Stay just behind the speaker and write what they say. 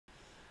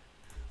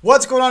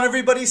What's going on,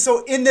 everybody?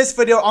 So in this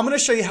video, I'm going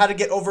to show you how to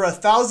get over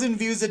 1,000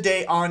 views a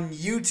day on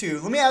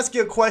YouTube. Let me ask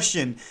you a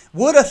question.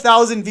 Would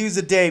 1,000 views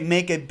a day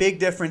make a big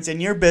difference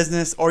in your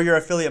business or your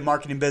affiliate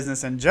marketing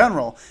business in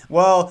general?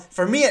 Well,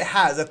 for me, it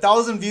has.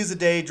 1,000 views a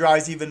day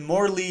drives even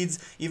more leads,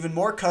 even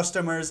more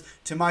customers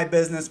to my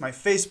business, my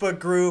Facebook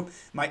group,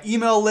 my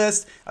email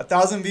list.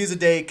 1,000 views a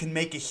day can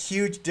make a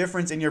huge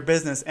difference in your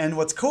business. And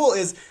what's cool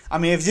is,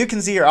 as you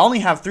can see here, I only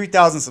have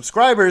 3,000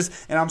 subscribers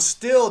and I'm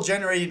still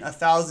generating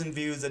 1,000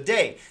 views a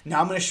day.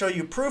 Now I'm going to show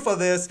you proof of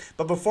this,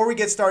 but before we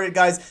get started,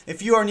 guys,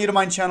 if you are new to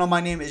my channel,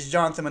 my name is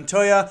Jonathan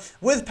Montoya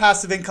with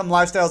Passive Income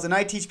Lifestyles, and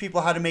I teach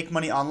people how to make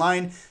money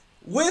online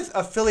with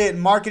affiliate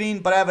marketing,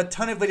 but I have a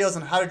ton of videos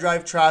on how to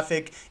drive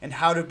traffic and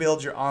how to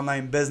build your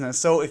online business.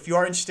 So if you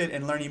are interested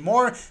in learning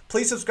more,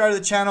 please subscribe to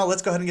the channel.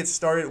 Let's go ahead and get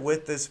started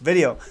with this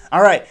video.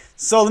 All right,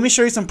 so let me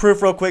show you some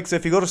proof real quick. So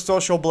if you go to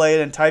Social Blade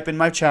and type in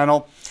my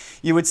channel,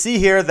 you would see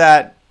here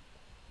that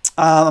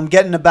I'm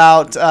getting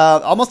about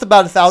almost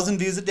about 1,000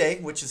 views a day,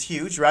 which is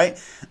huge,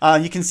 right?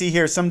 You can see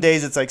here some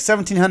days it's like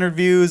 1,700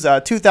 views,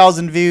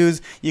 2,000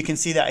 views. You can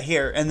see that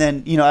here. And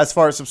then, as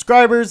far as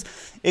subscribers,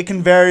 it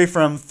can vary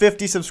from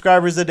 50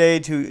 subscribers a day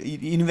to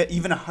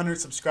even 100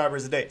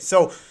 subscribers a day.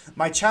 So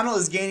my channel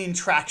is gaining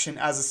traction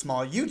as a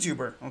small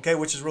YouTuber, okay,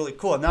 which is really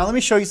cool. Now let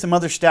me show you some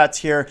other stats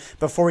here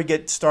before we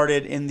get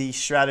started in the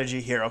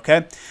strategy here,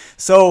 okay?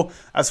 So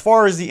as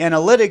far as the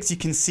analytics, you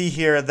can see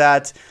here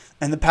that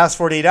in the past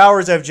 48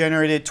 hours, I've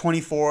generated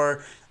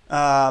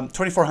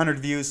 2,400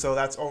 views, so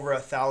that's over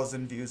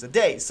 1,000 views a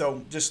day.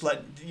 So just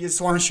want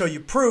to show you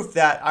proof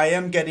that I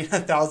am getting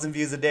 1,000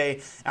 views a day.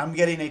 I'm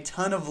getting a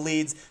ton of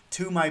leads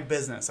to my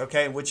business,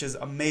 okay, which is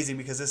amazing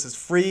because this is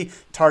free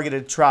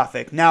targeted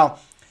traffic. Now,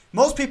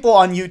 most people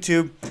on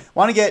YouTube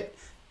want to get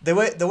the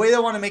way they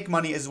want to make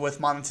money is with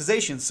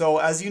monetization. So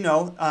as you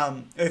know,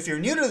 if you're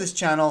new to this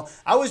channel,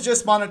 I was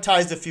just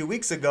monetized a few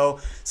weeks ago.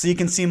 So you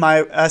can see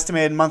my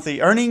estimated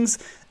monthly earnings.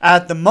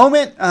 At the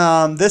moment,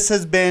 this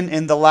has been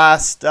in the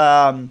last,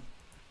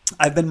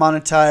 I've been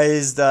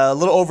monetized a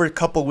little over a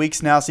couple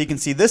weeks now. So you can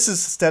see this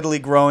is steadily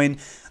growing.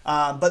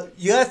 But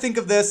you gotta think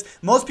of this.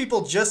 Most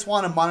people just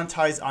want to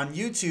monetize on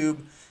YouTube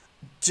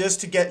just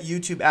to get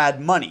YouTube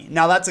ad money.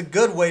 Now that's a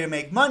good way to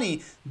make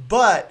money,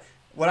 but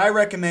what I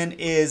recommend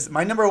is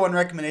my #1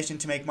 recommendation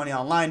to make money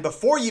online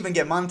before you even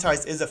get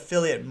monetized is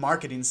affiliate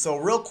marketing. So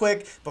real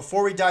quick,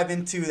 before we dive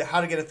into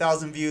how to get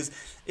 1,000 views,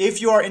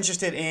 if you are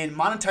interested in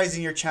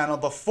monetizing your channel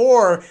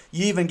before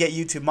you even get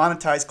YouTube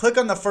monetized, click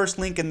on the first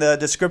link in the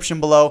description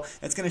below.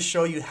 It's going to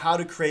show you how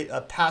to create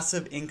a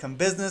passive income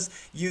business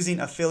using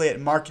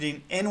affiliate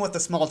marketing and with a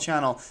small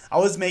channel. I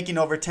was making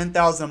over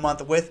 10,000 a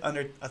month with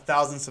under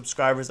 1,000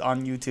 subscribers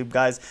on YouTube,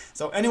 guys.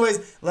 So anyways,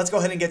 let's go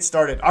ahead and get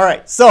started. All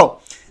right, so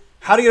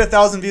how to get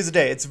 1,000 views a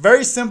day. It's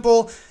very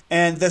simple,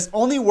 and this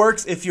only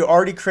works if you're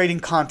already creating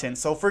content.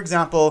 So for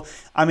example,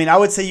 I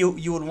would say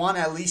you would want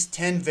at least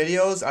 10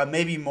 videos,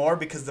 maybe more,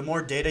 because the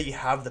more data you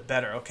have, the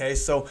better, okay?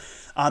 So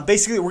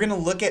basically, we're gonna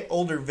look at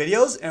older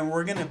videos, and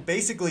we're gonna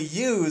basically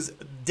use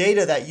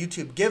data that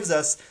YouTube gives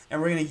us,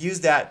 and we're gonna use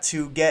that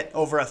to get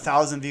over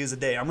 1,000 views a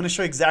day. I'm gonna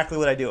show you exactly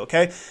what I do,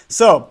 okay?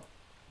 So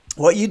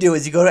what you do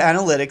is you go to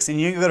analytics and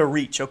you go to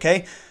reach,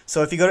 okay?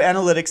 So if you go to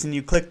analytics and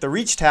you click the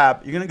reach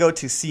tab, you're gonna go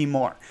to see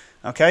more.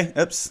 Okay,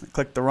 oops,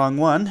 clicked the wrong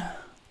one.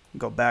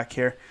 Go back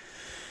here.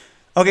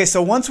 Okay,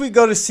 so once we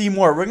go to see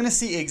more, we're going to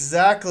see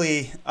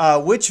exactly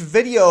which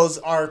videos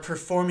are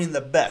performing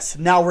the best.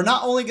 Now, we're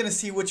not only going to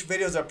see which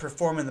videos are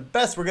performing the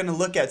best, we're going to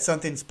look at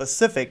something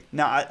specific.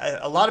 Now,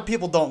 a lot of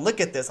people don't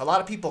look at this. A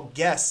lot of people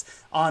guess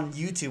on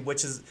YouTube,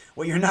 which is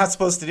what you're not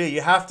supposed to do.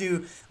 You have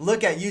to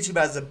look at YouTube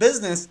as a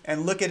business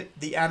and look at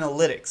the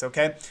analytics,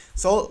 okay?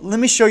 So let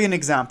me show you an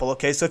example,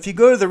 okay? So if you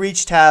go to the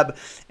Reach tab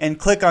and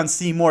click on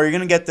See More, you're going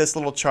to get this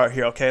little chart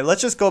here, okay?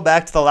 Let's just go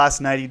back to the last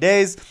 90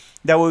 days.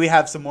 That way we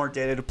have some more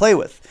data to play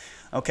with.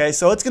 Okay,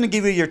 so it's going to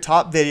give you your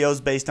top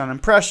videos based on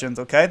impressions,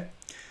 okay?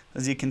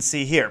 As you can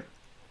see here.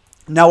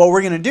 Now what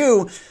we're going to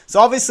do, so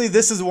obviously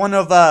this is one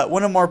of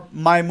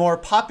my more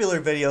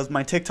popular videos,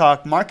 my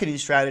TikTok marketing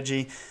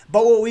strategy.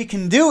 But what we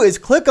can do is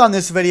click on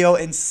this video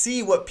and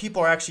see what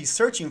people are actually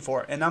searching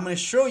for. And I'm going to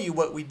show you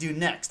what we do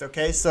next,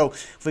 okay? So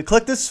if we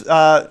click this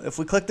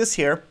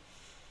here,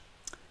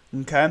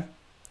 okay?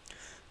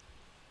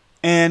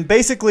 And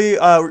basically,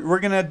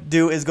 we're going to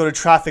do is go to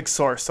traffic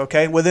source,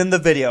 okay, within the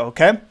video,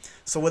 okay?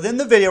 So within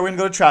the video, we're going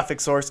to go to traffic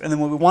source, and then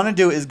what we want to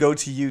do is go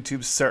to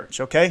YouTube search,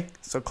 okay?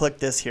 So click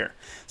this here.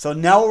 So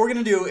now what we're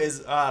going to do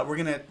is we're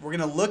going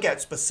to look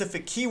at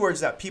specific keywords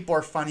that people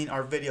are finding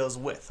our videos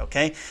with,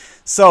 okay?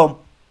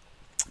 So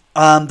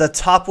the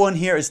top one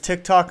here is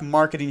TikTok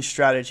marketing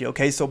strategy,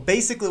 okay? So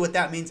basically what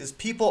that means is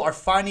people are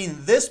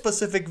finding this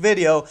specific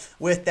video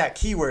with that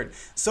keyword.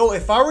 So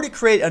if I were to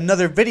create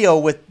another video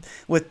with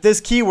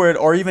this keyword,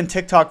 or even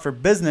TikTok for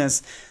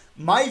business,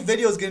 my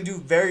video is going to do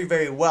very,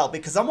 very well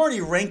because I'm already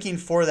ranking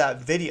for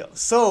that video.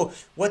 So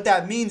what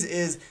that means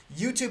is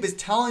YouTube is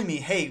telling me,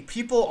 hey,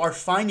 people are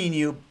finding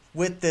you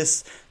with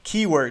this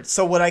keyword.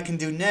 So what I can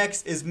do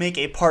next is make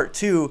a part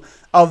 2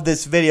 of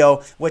this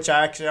video, which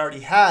I actually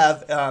already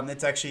have.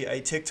 It's actually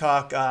a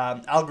TikTok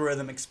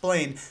algorithm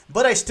explained,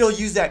 but I still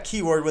use that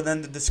keyword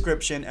within the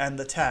description and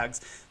the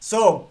tags.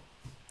 So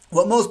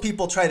what most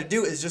people try to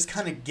do is just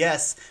kind of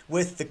guess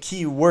with the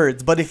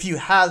keywords. But if you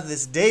have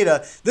this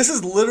data, this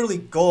is literally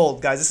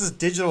gold, guys. This is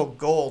digital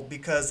gold,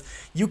 because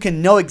you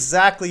can know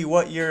exactly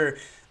what you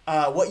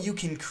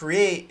can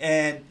create,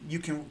 and you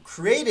can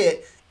create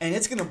it and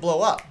it's going to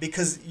blow up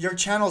because your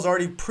channel is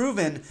already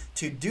proven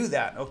to do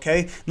that.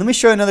 Okay, let me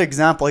show you another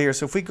example here.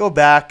 So if we go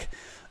back,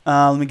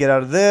 let me get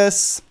out of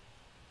this.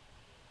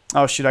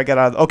 Oh shoot, I got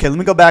out of, okay, let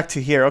me go back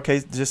to here.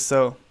 Okay, just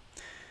so,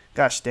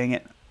 gosh dang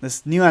it,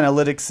 this new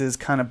analytics is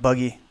kind of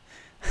buggy.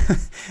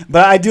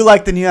 But I do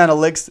like the new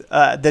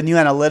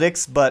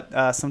analytics,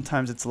 but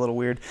sometimes it's a little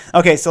weird.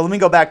 Okay, so let me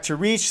go back to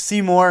reach,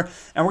 see more,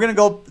 and we're gonna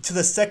go to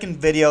the second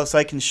video so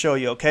I can show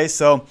you. Okay,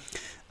 so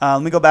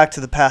let me go back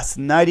to the past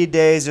 90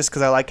 days just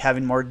because I like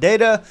having more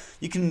data.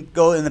 You can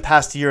go in the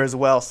past year as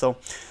well. So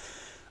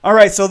all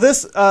right, so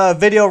this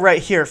video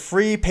right here,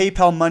 free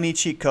PayPal money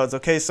cheat codes.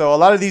 Okay, so a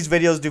lot of these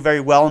videos do very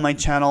well on my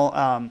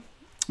channel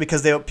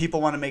because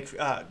people want to make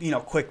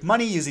quick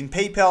money using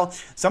PayPal.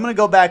 So I'm going to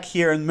go back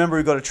here, and remember,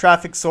 we go to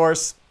traffic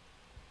source,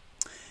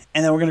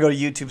 and then we're going to go to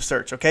YouTube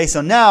search. Okay,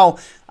 so now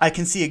I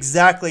can see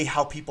exactly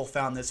how people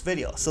found this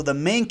video. So the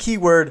main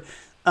keyword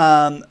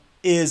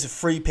is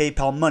free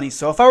PayPal money.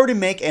 So if I were to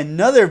make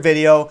another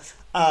video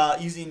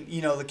using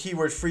the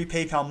keyword free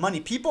PayPal money,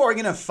 people are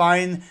gonna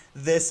find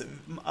this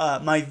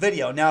my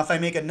video. Now if I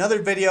make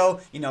another video,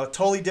 a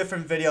totally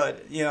different video,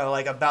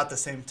 like about the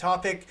same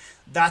topic,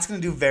 that's gonna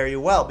do very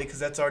well because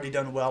that's already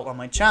done well on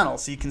my channel.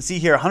 So you can see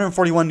here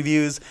 141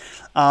 views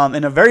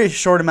in a very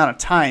short amount of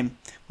time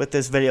with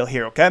this video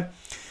here. Okay,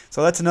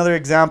 so that's another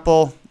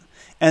example,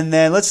 and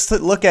then let's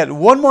look at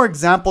one more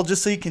example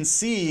just so you can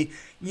see,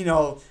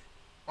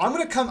 I'm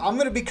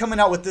gonna be coming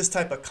out with this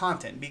type of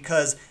content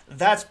because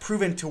that's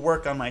proven to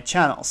work on my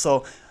channel.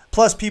 So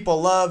plus people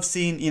love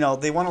seeing,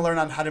 they want to learn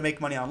on how to make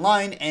money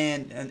online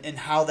and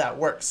how that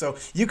works. So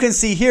you can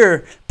see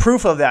here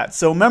proof of that.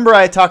 So remember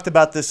I talked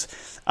about this,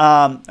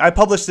 I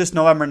published this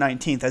November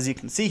 19th, as you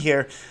can see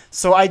here.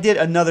 So I did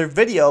another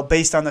video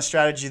based on the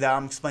strategy that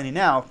I'm explaining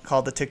now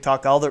called the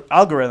TikTok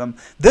algorithm.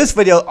 This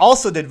video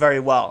also did very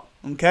well.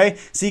 Okay,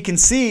 so you can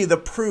see the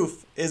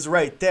proof is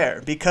right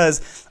there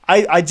because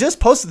I just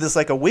posted this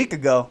like a week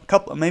ago,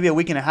 maybe a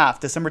week and a half,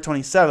 December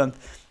 27th,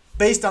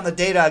 based on the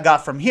data I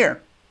got from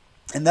here.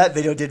 And that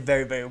video did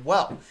very, very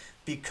well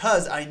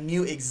because I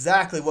knew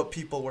exactly what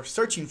people were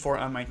searching for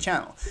on my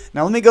channel.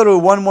 Now let me go to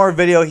one more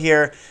video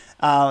here.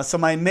 So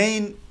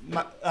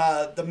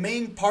the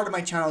main part of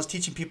my channel is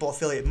teaching people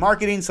affiliate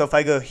marketing. So if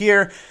I go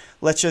here,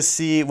 let's just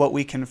see what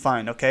we can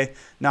find. Okay,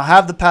 now I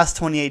have the past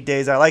 28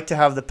 days. I like to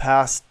have the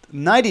past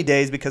 90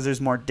 days because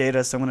there's more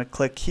data. So I'm going to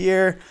click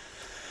here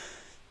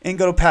and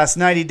go to past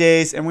 90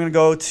 days, and we're going to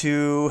go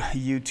to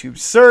YouTube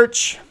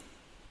search.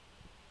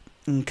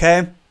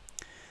 Okay,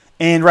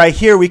 and right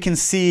here we can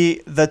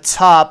see the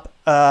top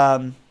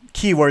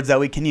keywords that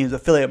we can use: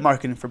 affiliate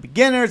marketing for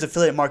beginners,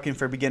 affiliate marketing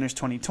for beginners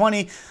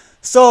 2020.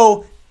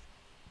 So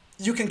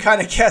you can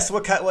kind of guess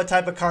what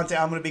type of content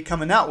I'm going to be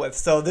coming out with.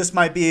 So this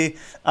might be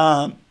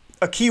a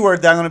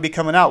keyword that I'm going to be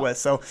coming out with.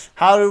 So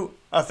how to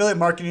affiliate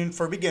marketing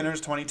for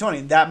beginners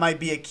 2020. That might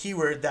be a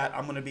keyword that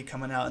I'm going to be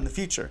coming out in the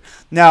future.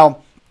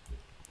 Now,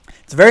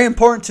 it's very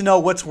important to know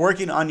what's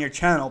working on your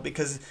channel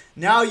because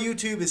now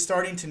YouTube is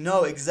starting to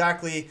know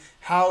exactly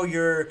how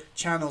your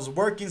channel is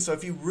working. So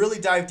if you really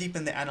dive deep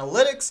in the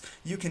analytics,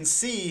 you can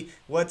see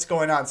what's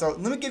going on. So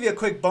let me give you a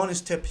quick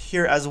bonus tip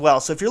here as well.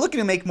 So if you're looking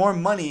to make more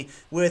money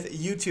with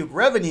YouTube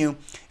revenue,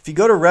 if you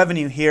go to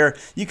revenue here,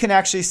 you can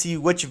actually see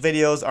which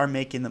videos are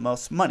making the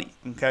most money.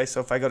 Okay,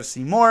 so if I go to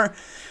see more,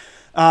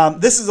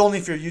 this is only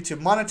if you're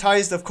YouTube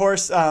monetized, of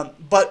course,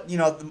 but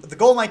the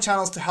goal of my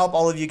channel is to help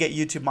all of you get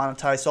YouTube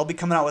monetized. So I'll be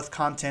coming out with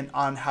content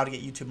on how to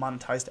get YouTube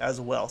monetized as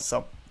well.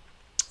 So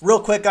real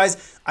quick,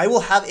 guys, I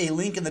will have a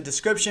link in the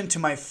description to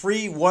my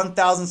free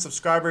 1,000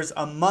 subscribers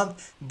a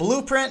month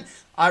blueprint.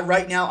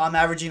 Right now, I'm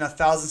averaging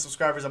 1,000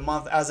 subscribers a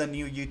month as a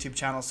new YouTube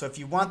channel. So if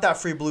you want that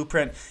free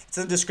blueprint, it's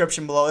in the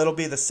description below. It'll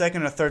be the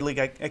second or third link.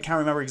 I can't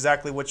remember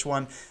exactly which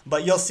one,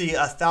 but you'll see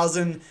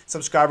 1,000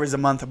 subscribers a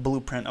month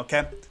blueprint.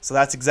 Okay, so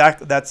that's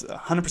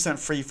 100%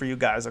 free for you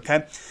guys.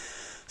 Okay.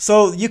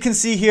 So you can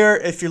see here,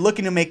 if you're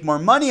looking to make more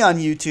money on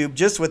YouTube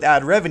just with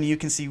ad revenue, you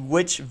can see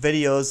which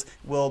videos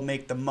will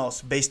make the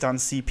most based on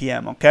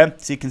CPM, okay?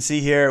 So you can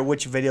see here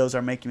which videos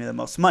are making me the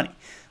most money.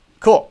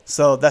 Cool,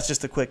 so that's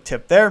just a quick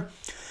tip there.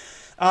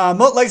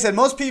 Like I said,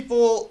 most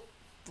people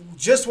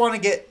just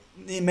want to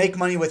make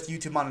money with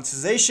YouTube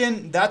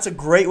monetization. That's a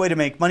great way to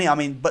make money.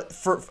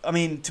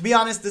 To be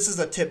honest, this is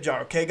a tip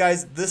jar, okay,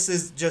 guys? This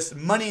is just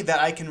money that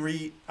I can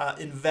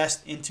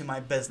invest into my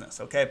business,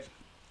 okay?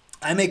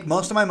 I make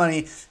most of my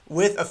money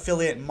with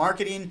affiliate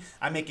marketing.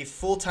 I make a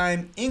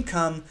full-time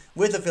income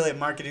with affiliate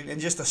marketing in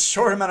just a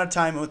short amount of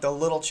time with a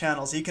little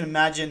channel. So you can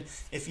imagine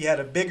if you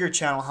had a bigger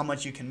channel, how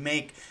much you can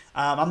make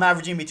I'm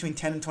averaging between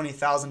 $10,000 and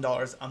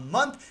 $20,000 a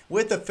month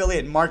with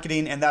affiliate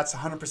marketing, and that's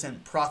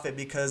 100% profit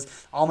because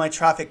all my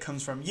traffic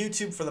comes from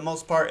YouTube for the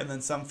most part, and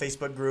then some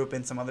Facebook group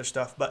and some other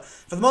stuff. But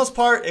for the most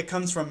part, it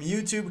comes from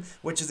YouTube,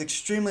 which is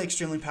extremely,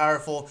 extremely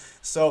powerful.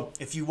 So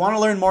if you want to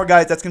learn more,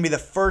 guys, that's going to be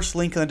the first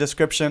link in the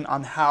description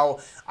on how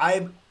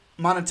I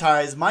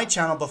monetize my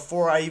channel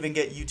before I even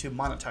get YouTube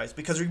monetized.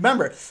 Because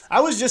remember, I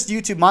was just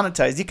YouTube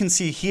monetized. You can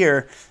see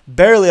here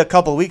barely a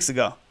couple weeks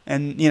ago.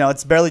 And, you know,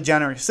 it's barely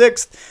January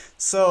 6th,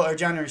 so, or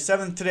January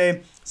 7th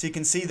today. So you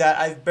can see that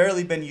I've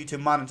barely been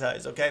YouTube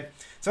monetized, okay?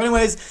 So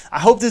anyways, I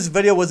hope this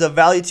video was of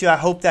value to you. I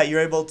hope that you're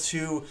able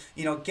to,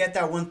 you know, get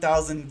that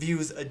 1,000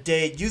 views a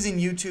day using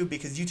YouTube,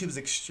 because YouTube is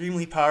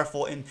extremely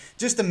powerful. And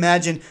just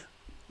imagine,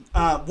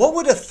 what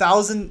would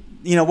 1,000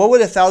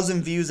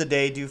 views a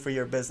day do for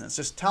your business?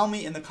 Just tell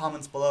me in the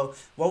comments below,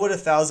 what would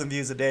 1,000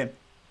 views a day?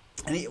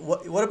 And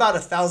what about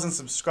 1,000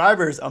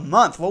 subscribers a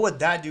month? What would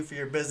that do for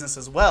your business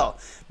as well?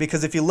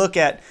 Because if you look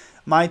at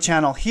my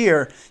channel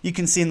here, you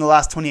can see in the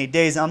last 28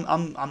 days,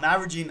 I'm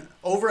averaging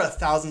over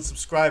 1,000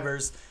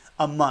 subscribers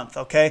a month,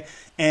 okay?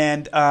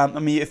 And I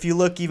mean, if you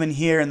look even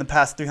here in the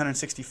past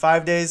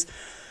 365 days,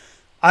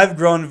 I've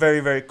grown very,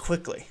 very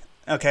quickly.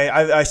 Okay,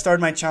 I started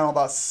my channel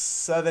about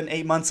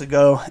 7-8 months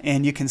ago,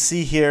 and you can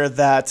see here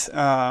that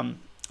I'm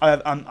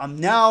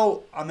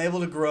able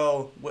to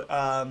grow,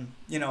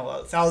 you know,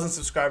 1,000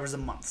 subscribers a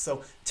month.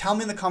 So tell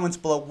me in the comments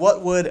below,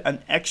 what would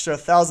an extra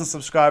 1,000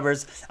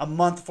 subscribers a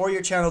month for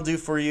your channel do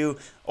for you,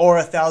 or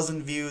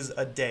 1,000 views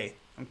a day?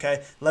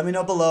 Okay, let me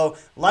know below.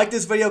 Like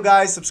this video,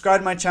 guys.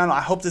 Subscribe to my channel. I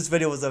hope this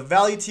video was of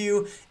value to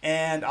you,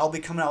 and I'll be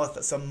coming out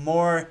with some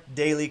more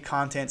daily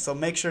content. So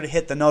make sure to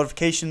hit the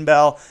notification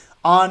bell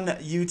on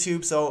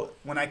YouTube, so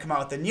when I come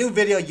out with a new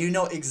video, you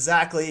know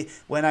exactly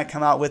when I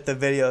come out with the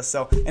video.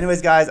 So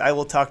anyways, guys, I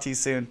will talk to you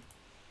soon.